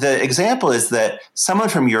that the example is that someone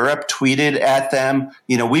from Europe tweeted at them,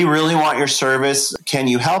 we really want your service. Can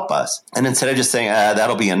you help us? And instead of just saying,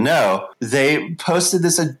 that'll be a no, they posted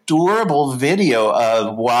this adorable video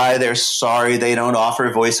of why they're sorry they don't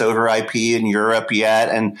offer voice over IP in Europe yet.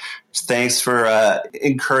 And thanks for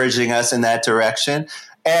encouraging us in that direction.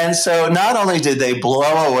 And so not only did they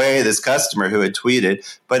blow away this customer who had tweeted,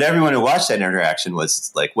 but everyone who watched that interaction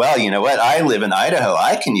was like, well, you know what? I live in Idaho.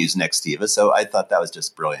 I can use Nextiva. So I thought that was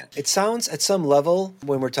just brilliant. It sounds at some level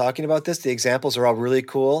when we're talking about this, the examples are all really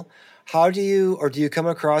cool. How do you come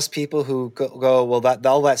across people who go well,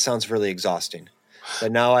 all that sounds really exhausting.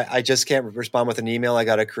 But now I just can't respond with an email. I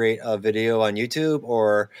got to create a video on YouTube,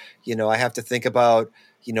 or, I have to think about,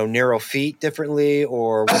 narrow feet differently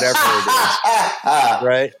or whatever it is.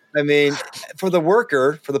 Right. I mean, for the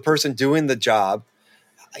worker, for the person doing the job,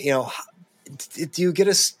 do you get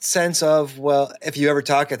a sense of, well, if you ever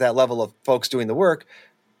talk at that level of folks doing the work,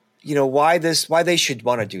 why they should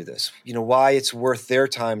want to do this, why it's worth their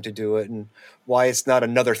time to do it and why it's not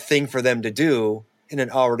another thing for them to do in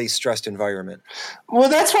an already stressed environment? Well,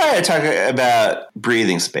 that's why I talk about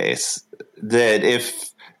breathing space, that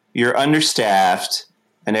if you're understaffed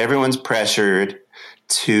and everyone's pressured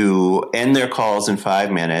to end their calls in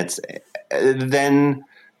 5 minutes, then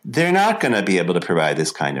they're not going to be able to provide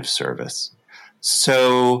this kind of service.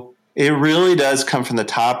 So it really does come from the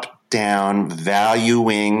top down,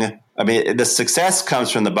 valuing I mean, the success comes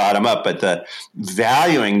from the bottom up, but the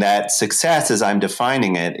valuing that success as I'm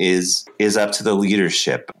defining it is up to the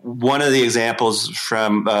leadership. One of the examples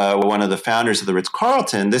from one of the founders of the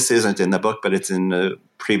Ritz-Carlton, this isn't in the book, but it's in the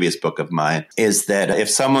previous book of mine, is that if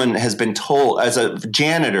someone has been told, as a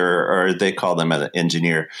janitor, or they call them an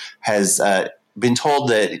engineer, has been told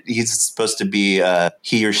that he's supposed to be,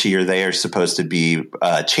 he or she or they are supposed to be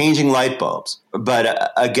changing light bulbs,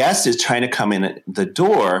 but a guest is trying to come in at the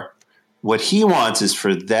door, what he wants is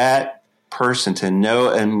for that person to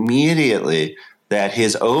know immediately that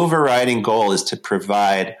his overriding goal is to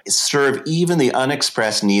serve even the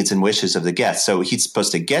unexpressed needs and wishes of the guest. So he's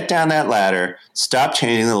supposed to get down that ladder, stop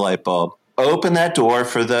changing the light bulb, open that door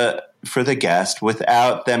for the guest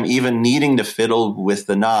without them even needing to fiddle with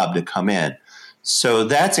the knob to come in. So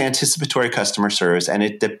that's anticipatory customer service, and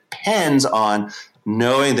it depends on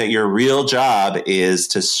knowing that your real job is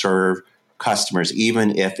to serve customers,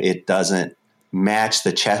 even if it doesn't match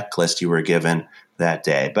the checklist you were given that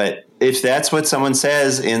day. But if that's what someone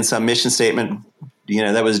says in some mission statement,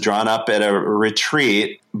 that was drawn up at a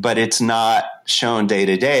retreat, but it's not shown day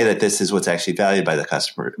to day that this is what's actually valued by the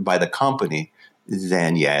customer, by the company,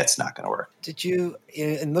 then it's not going to work. Did you,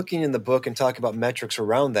 in looking in the book and talking about metrics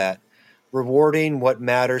around that, rewarding what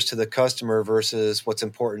matters to the customer versus what's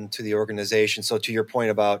important to the organization? So to your point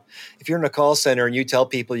about if you're in a call center and you tell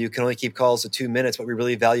people you can only keep calls to 2 minutes, but we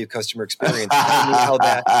really value customer experience, tell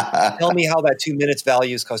me how that 2 minutes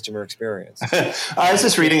values customer experience. I was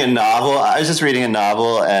just reading a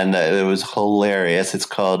novel. And it was hilarious. It's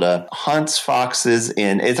called Hunts, Foxes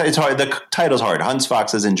in, it's hard. The title's hard, Hunts,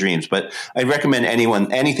 Foxes and Dreams, but I recommend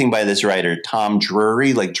anything by this writer, Tom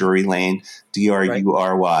Drury, like Drury Lane, Drury.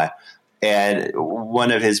 And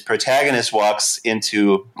one of his protagonists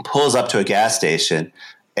pulls up to a gas station,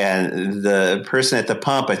 and the person at the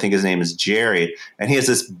pump, I think his name is Jerry, and he has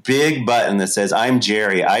this big button that says, "I'm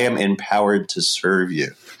Jerry. I am empowered to serve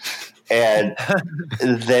you." And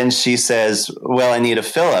then she says, "Well, I need a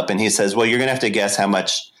fill up." And he says, "Well, you're going to have to guess how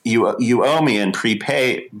much you owe me and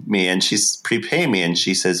prepay me." And she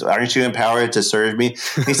says, "Aren't you empowered to serve me?"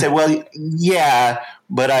 He said, "Well, yeah,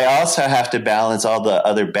 but I also have to balance all the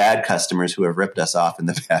other bad customers who have ripped us off in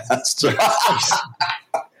the past."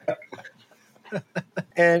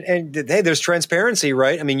 And hey, there's transparency,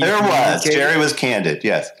 right? I mean, Jerry was candid.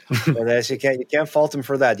 Yes, you can't fault him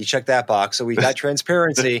for that. You check that box. So we got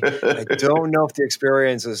transparency. I don't know if the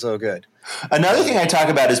experience is so good. Another thing I talk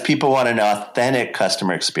about is people want an authentic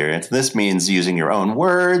customer experience. This means using your own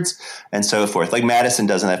words and so forth, like Madison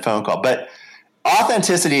does in that phone call. But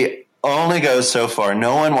authenticity only goes so far.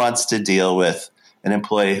 No one wants to deal with an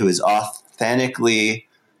employee who is authentically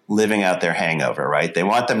living out their hangover, right? They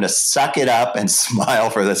want them to suck it up and smile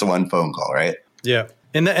for this one phone call, right? Yeah.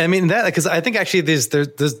 And because I think actually there's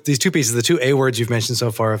these two pieces, the two A words you've mentioned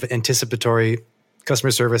so far of anticipatory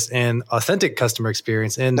customer service and authentic customer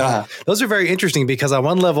experience. And those are very interesting because on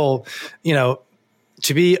one level, to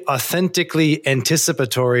be authentically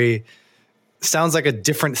anticipatory sounds like a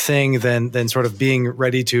different thing than sort of being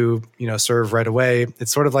ready to, serve right away.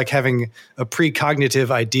 It's sort of like having a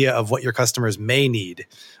precognitive idea of what your customers may need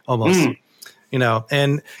almost,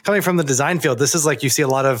 and coming from the design field, this is like, you see a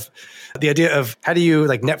lot of the idea of how do you,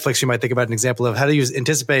 like Netflix, you might think about an example of how do you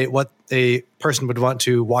anticipate what a person would want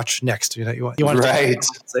to watch next. You want to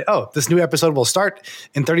say, oh, this new episode will start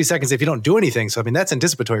in 30 seconds if you don't do anything. So, that's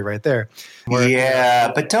anticipatory right there.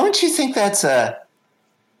 But don't you think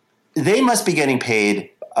they must be getting paid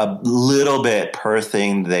a little bit per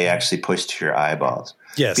thing they actually push to your eyeballs.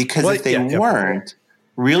 Yes. Because if they weren't,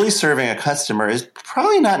 really serving a customer is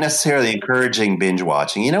probably not necessarily encouraging binge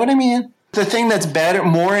watching. You know what I mean? The thing that's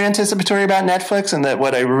more anticipatory about Netflix, and that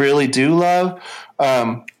what I really do love,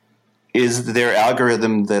 is their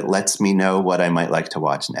algorithm that lets me know what I might like to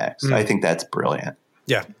watch next. I think that's brilliant.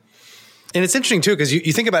 Yeah. And it's interesting too, because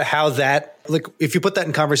you think about how that, like, if you put that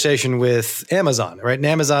in conversation with Amazon, right? And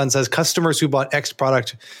Amazon says customers who bought X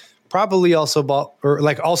product probably also bought, or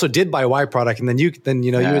like also did buy Y product. And then you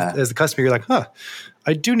as the customer, you're like,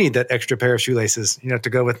 I do need that extra pair of shoelaces, to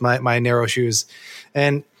go with my narrow shoes.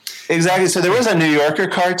 And exactly. So there was a New Yorker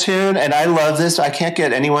cartoon, and I love this. I can't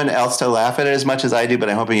get anyone else to laugh at it as much as I do, but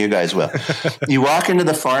I'm hoping you guys will. You walk into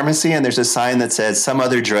the pharmacy, and there's a sign that says, "Some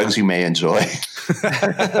other drugs you may enjoy."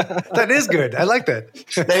 That is good. I like that.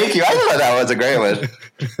 Thank you. I thought that was a great one.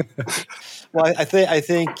 Well, I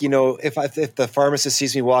think if the pharmacist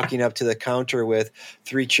sees me walking up to the counter with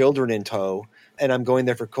 3 children in tow, and I'm going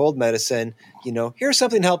there for cold medicine, here's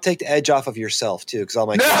something to help take the edge off of yourself too. Cause all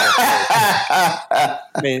my kids I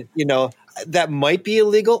mean, that might be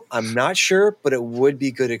illegal. I'm not sure, but it would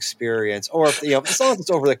be good experience. Or if, as long as it's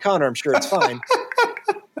over the counter, I'm sure it's fine.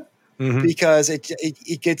 Because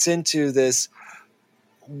it gets into this,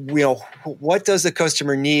 what does the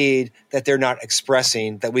customer need that they're not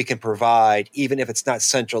expressing that we can provide, even if it's not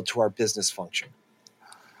central to our business function?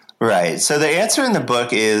 Right. So the answer in the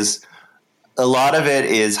book is a lot of it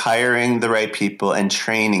is hiring the right people and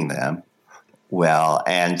training them well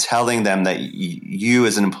and telling them that you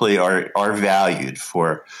as an employee are valued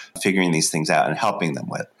for figuring these things out and helping them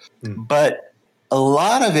with. But a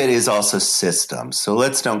lot of it is also systems. So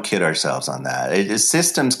let's don't kid ourselves on that.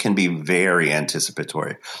 Systems can be very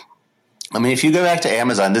anticipatory. I mean, if you go back to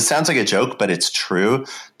Amazon, this sounds like a joke, but it's true.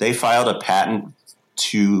 They filed a patent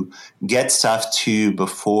to get stuff to you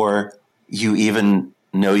before you even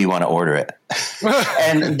know you want to order it.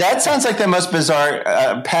 And that sounds like the most bizarre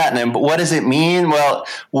patent. But what does it mean? Well,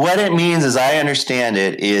 what it means, as I understand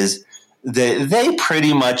it, is that they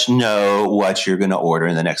pretty much know what you're going to order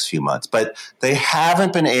in the next few months, but they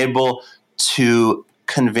haven't been able to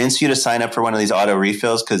convince you to sign up for one of these auto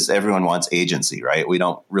refills because everyone wants agency, right? We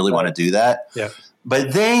don't really want to do that. Yeah.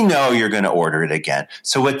 But they know you're going to order it again.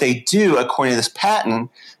 So what they do, according to this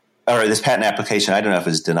patent, or this patent application, I don't know if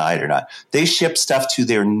it's denied or not, they ship stuff to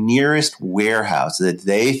their nearest warehouse that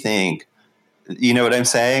they think, you know what I'm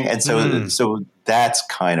saying? And so that's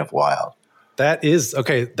kind of wild. That is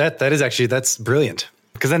okay. That is actually, that's brilliant,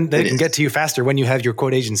 because then they can get to you faster when you have your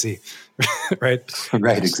quote agency, right?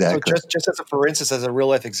 Right, exactly. So just as for instance, as a real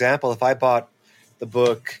life example, if I bought the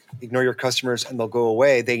book Ignore Your Customers and They'll Go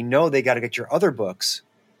Away, they know they got to get your other books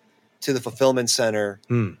to the fulfillment center.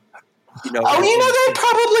 That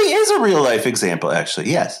probably is a real life example,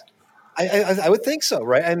 actually. Yes, I would think so,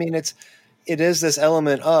 right? I mean, it is this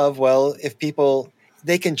element of, well, if people,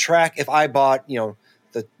 they can track. If I bought,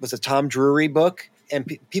 was a Tom Drury book, and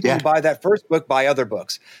people who buy that first book buy other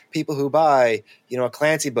books. People who buy, a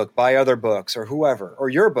Clancy book buy other books, or whoever, or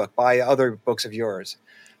your book buy other books of yours.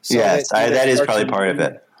 So yes, that is probably part of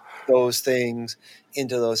it. Those things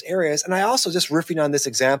into those areas, and I also, just riffing on this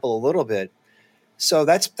example a little bit. So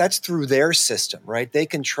that's through their system, right? They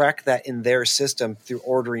can track that in their system through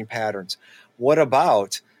ordering patterns. What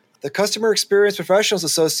about the Customer Experience Professionals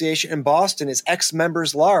Association in Boston is X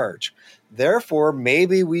members large. Therefore,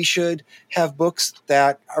 maybe we should have books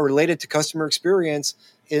that are related to customer experience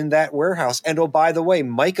in that warehouse. And oh, by the way,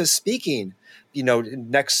 Micah's speaking,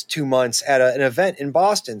 next 2 months at an event in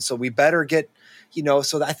Boston. So we better get,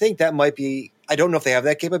 so I think that might be, I don't know if they have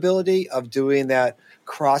that capability of doing that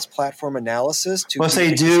cross-platform analysis. Well, if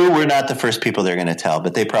they do, we're not the first people they're going to tell,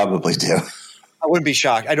 but they probably do. I wouldn't be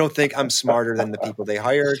shocked. I don't think I'm smarter than the people they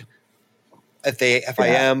hired. If I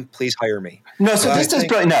am, please hire me. No, so this is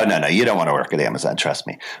brilliant. No. You don't want to work at Amazon, trust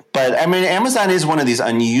me. But I mean, Amazon is one of these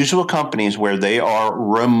unusual companies where they are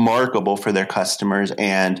remarkable for their customers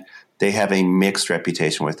and they have a mixed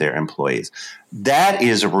reputation with their employees. That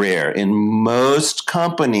is rare. In most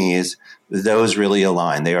companies, those really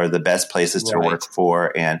align. They are the best places to work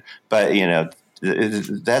for. But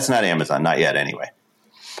that's not Amazon, not yet anyway.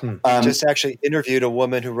 Just actually interviewed a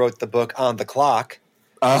woman who wrote the book On the Clock,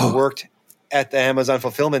 who worked at the Amazon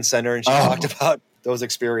Fulfillment Center, and she talked about those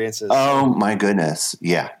experiences. Oh, my goodness.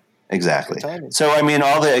 Yeah, exactly. So, I mean,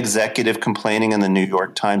 all the executive complaining in the New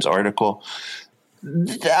York Times article,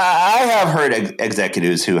 I have heard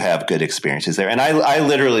executives who have good experiences there. And I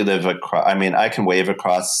literally live across, I can wave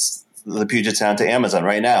across the Puget Sound to Amazon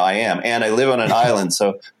right now. I am. And I live on an island,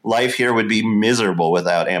 so life here would be miserable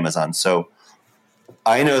without Amazon. So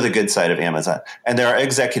I know the good side of Amazon. And there are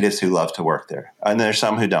executives who love to work there. And there's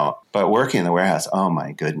some who don't. But working in the warehouse, oh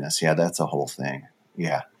my goodness. Yeah, that's a whole thing.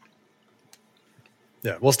 Yeah.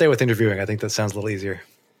 Yeah, we'll stay with interviewing. I think that sounds a little easier.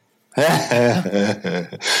 The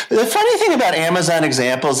funny thing about Amazon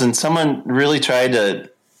examples, and someone really tried to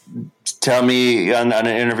tell me on an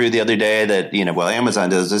interview the other day that, Amazon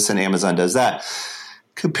does this and Amazon does that.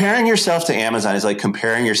 Comparing yourself to Amazon is like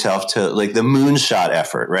comparing yourself to like the moonshot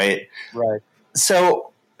effort, right? Right.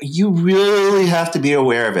 So you really have to be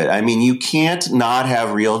aware of it. I mean, you can't not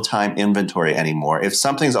have real-time inventory anymore. If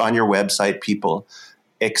something's on your website, people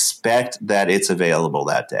expect that it's available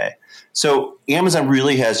that day. So Amazon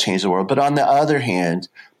really has changed the world. But on the other hand,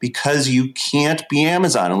 because you can't be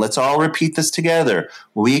Amazon, and let's all repeat this together,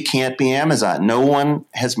 we can't be Amazon. No one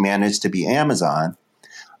has managed to be Amazon.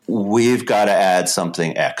 We've got to add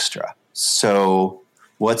something extra. So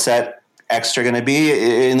what's that extra going to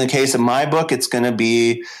be? In the case of my book, it's going to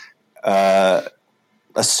be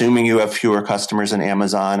assuming you have fewer customers in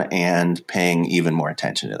Amazon and paying even more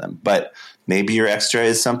attention to them. But maybe your extra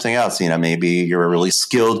is something else. Maybe you're a really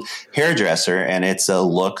skilled hairdresser and it's a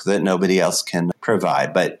look that nobody else can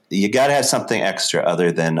provide. But you got to have something extra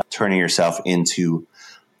other than turning yourself into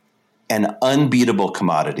an unbeatable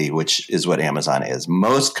commodity, which is what Amazon is.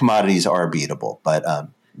 Most commodities are beatable, but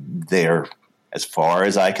they're, as far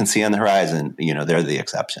as I can see on the horizon, they're the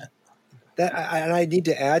exception. And I need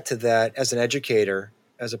to add to that, as an educator,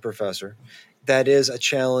 as a professor, that is a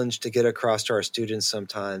challenge to get across to our students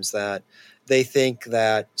sometimes, that they think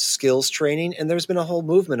that skills training, and there's been a whole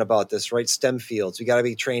movement about this, right? STEM fields. You got to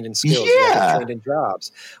be trained in skills. You got to be trained in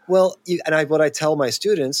jobs. Well, what I tell my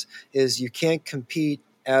students is you can't compete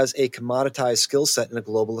as a commoditized skill set in a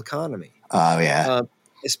global economy. Oh, yeah.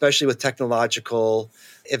 Especially with technological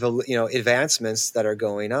advancements that are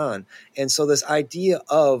going on. And so this idea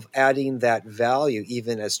of adding that value,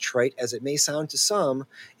 even as trite as it may sound to some,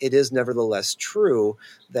 it is nevertheless true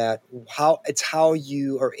that how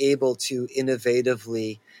you are able to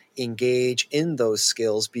innovatively engage in those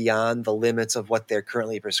skills beyond the limits of what they're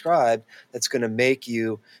currently prescribed, that's going to make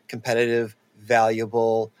you competitive,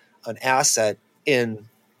 valuable, an asset in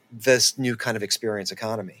this new kind of experience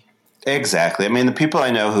economy. Exactly. I mean, the people I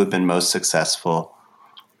know who've been most successful,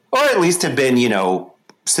 or at least have been,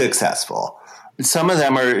 successful, some of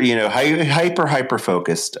them are, hyper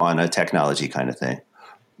focused on a technology kind of thing.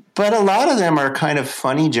 But a lot of them are kind of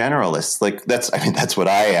funny generalists. Like that's what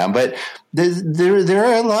I am. But there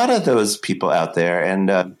are a lot of those people out there.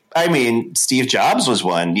 And Steve Jobs was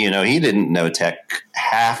one. He didn't know tech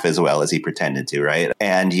half as well as he pretended to, right?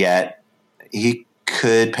 And yet he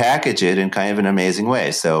could package it in kind of an amazing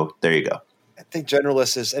way. So there you go. I think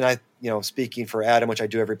generalist is, and speaking for Adam, which I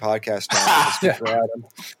do every podcast now, I speak for Adam.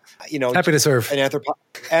 Happy to serve. An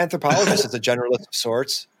anthropologist is a generalist of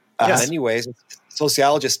sorts. In many ways,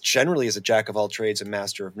 sociologist generally is a jack of all trades and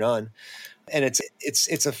master of none. And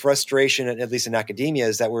it's a frustration, at least in academia,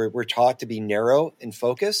 is that we're taught to be narrow in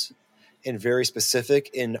focus and very specific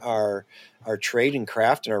in our trade and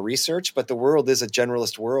craft and our research. But the world is a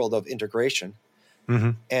generalist world of integration.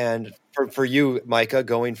 Mm-hmm. And for you, Micah,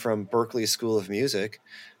 going from Berklee School of Music,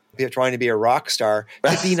 trying to be a rock star,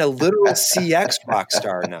 to being a literal CX rock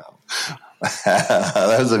star now.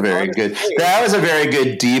 That was a very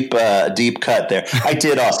good deep cut there. I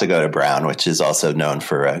did also go to Brown, which is also known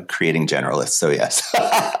for creating generalists. So yes,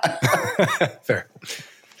 fair.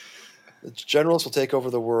 The generalists will take over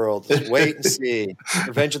the world. Just wait and see.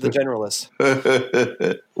 Revenge of the generalists.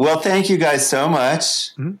 Well, thank you guys so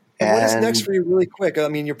much. Mm-hmm. What is next for you really quick?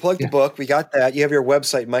 You plugged the book. We got that. You have your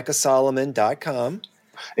website, micahsolomon.com.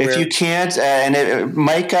 If you can't,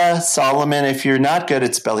 Micah Solomon, if you're not good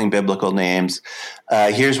at spelling biblical names,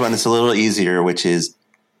 here's one that's a little easier, which is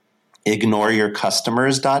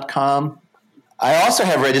ignoreyourcustomers.com. I also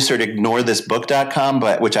have registered ignorethisbook.com,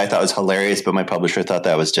 which I thought was hilarious, but my publisher thought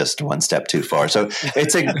that was just one step too far. So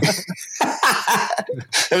it's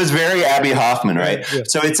it was very Abby Hoffman, right? Yeah.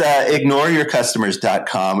 So it's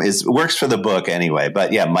ignoreyourcustomers.com works for the book anyway.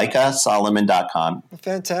 But yeah, micahsolomon.com.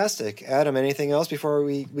 Fantastic. Adam, anything else before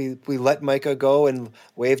we let Micah go and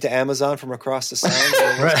wave to Amazon from across the sound?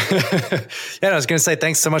 Right. I was going to say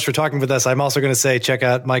thanks so much for talking with us. I'm also going to say check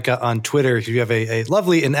out Micah on Twitter. You have a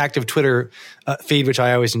lovely and active Twitter feed, which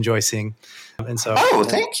I always enjoy seeing. And so,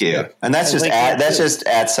 thank you. Yeah. And that's just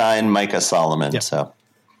 @ Micah Solomon. Yeah. So,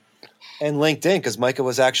 and LinkedIn, because Micah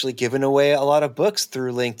was actually giving away a lot of books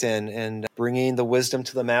through LinkedIn and bringing the wisdom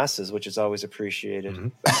to the masses, which is always appreciated.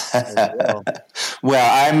 Mm-hmm.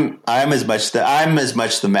 Well, I'm as much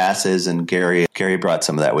the masses, and Gary brought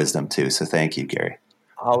some of that wisdom too. So thank you, Gary.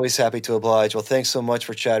 Always happy to oblige. Well, thanks so much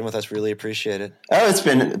for chatting with us. Really appreciate it. Oh, it's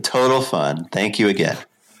been total fun. Thank you again.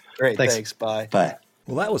 Great. Thanks. Bye. Bye.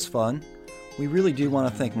 Well, that was fun. We really do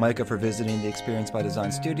want to thank Micah for visiting the Experience by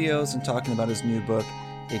Design Studios and talking about his new book,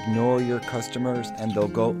 Ignore Your Customers and They'll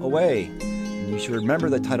Go Away. And you should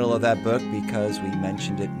remember the title of that book because we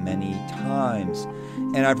mentioned it many times.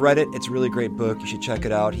 And I've read it. It's a really great book. You should check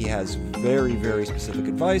it out. He has very, very specific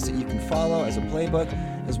advice that you can follow as a playbook,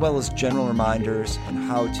 as well as general reminders on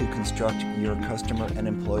how to construct your customer and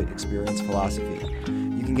employee experience philosophy.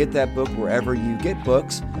 You can get that book wherever you get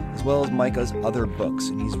books, as well as Micah's other books,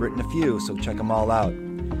 and he's written a few, so check them all out.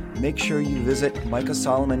 Make sure you visit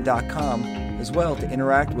micahsolomon.com as well to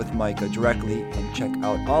interact with Micah directly and check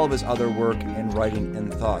out all of his other work and writing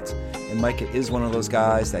and thoughts. And Micah is one of those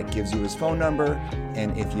guys that gives you his phone number,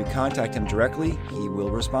 and if you contact him directly, he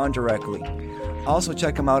will respond directly. Also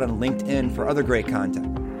check him out on LinkedIn for other great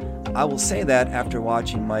content. I will say that after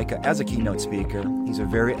watching Micah as a keynote speaker. He's a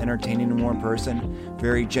very entertaining and warm person,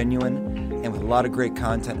 very genuine, and with a lot of great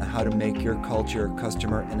content on how to make your culture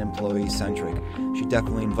customer and employee centric. You should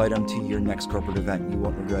definitely invite them to your next corporate event. You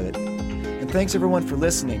won't regret it. And thanks everyone for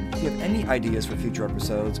listening. If you have any ideas for future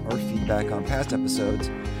episodes or feedback on past episodes,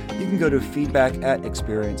 you can go to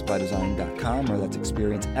feedback@experiencebydesign.com, or that's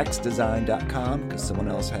experiencexdesign.com, because someone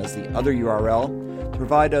else has the other URL, to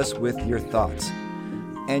provide us with your thoughts.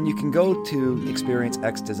 And you can go to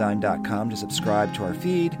experience-design.com to subscribe to our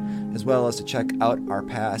feed, as well as to check out our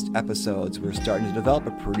past episodes. We're starting to develop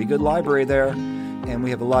a pretty good library there, and we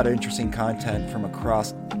have a lot of interesting content from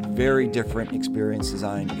across very different experience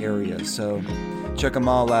design areas. So check them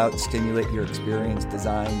all out, stimulate your experience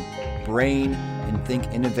design brain, and think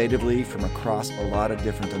innovatively from across a lot of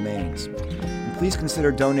different domains. And please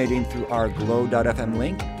consider donating through our glow.fm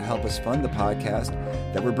link to help us fund the podcast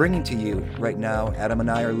that we're bringing to you. Right now, Adam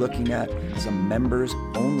and I are looking at some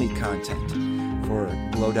members-only content for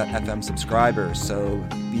glow.fm subscribers, so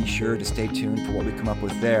be sure to stay tuned for what we come up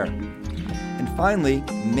with there. And finally,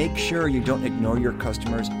 make sure you don't ignore your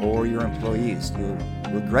customers or your employees. You'll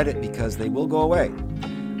regret it because they will go away.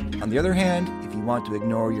 On the other hand, if you want to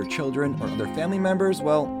ignore your children or other family members,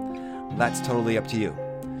 well, that's totally up to you.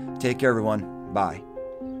 Take care, everyone. Bye.